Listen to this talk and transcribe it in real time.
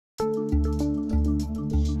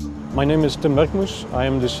My name is Tim Berckmoes. I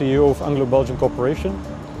am the CEO of Anglo Belgian Corporation.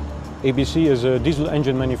 ABC is a diesel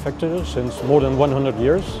engine manufacturer since more than 100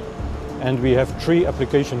 years, and we have three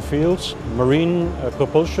application fields: marine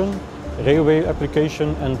propulsion, railway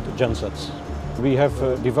application and gensets. We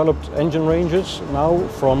have developed engine ranges now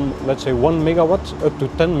from, let's say, 1 megawatt up to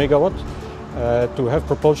 10 megawatt to have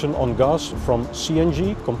propulsion on gas from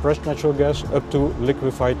CNG, compressed natural gas, up to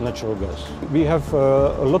liquefied natural gas. We have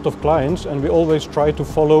a lot of clients, and we always try to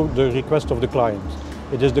follow the request of the client.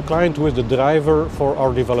 It is the client who is the driver for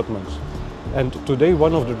our developments. And today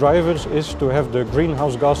one of the drivers is to have the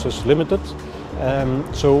greenhouse gases limited.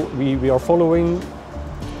 So we are following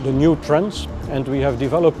the new trends, and we have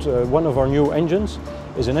developed one of our new engines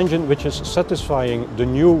is an engine which is satisfying the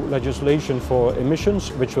new legislation for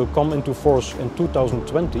emissions, which will come into force in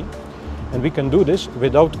 2020. And we can do this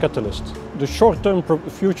without catalyst. The short-term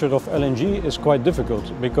future of LNG is quite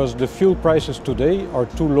difficult because the fuel prices today are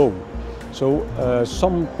too low. So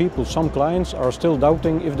some people, some clients are still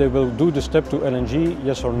doubting if they will do the step to LNG,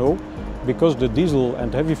 yes or no, because the diesel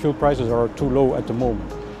and heavy fuel prices are too low at the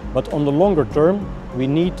moment. But on the longer term, we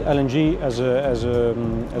need LNG as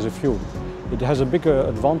a fuel. It has a big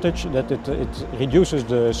advantage that it reduces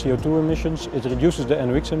the CO2 emissions, it reduces the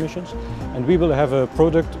NOx emissions, and we will have a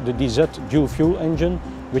product, the DZ dual fuel engine,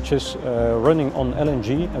 which is running on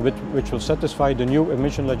LNG and which will satisfy the new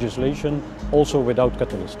emission legislation also without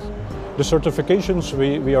catalyst. The certifications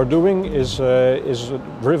we are doing is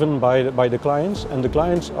driven by the clients, and the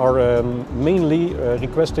clients are mainly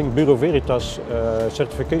requesting Bureau Veritas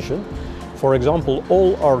certification. For example,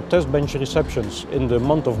 all our test bench receptions in the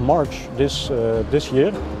month of March this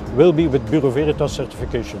year will be with Bureau Veritas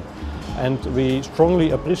certification. And we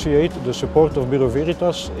strongly appreciate the support of Bureau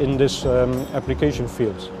Veritas in this application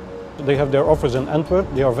field. They have their office in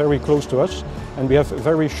Antwerp, they are very close to us, and we have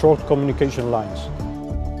very short communication lines.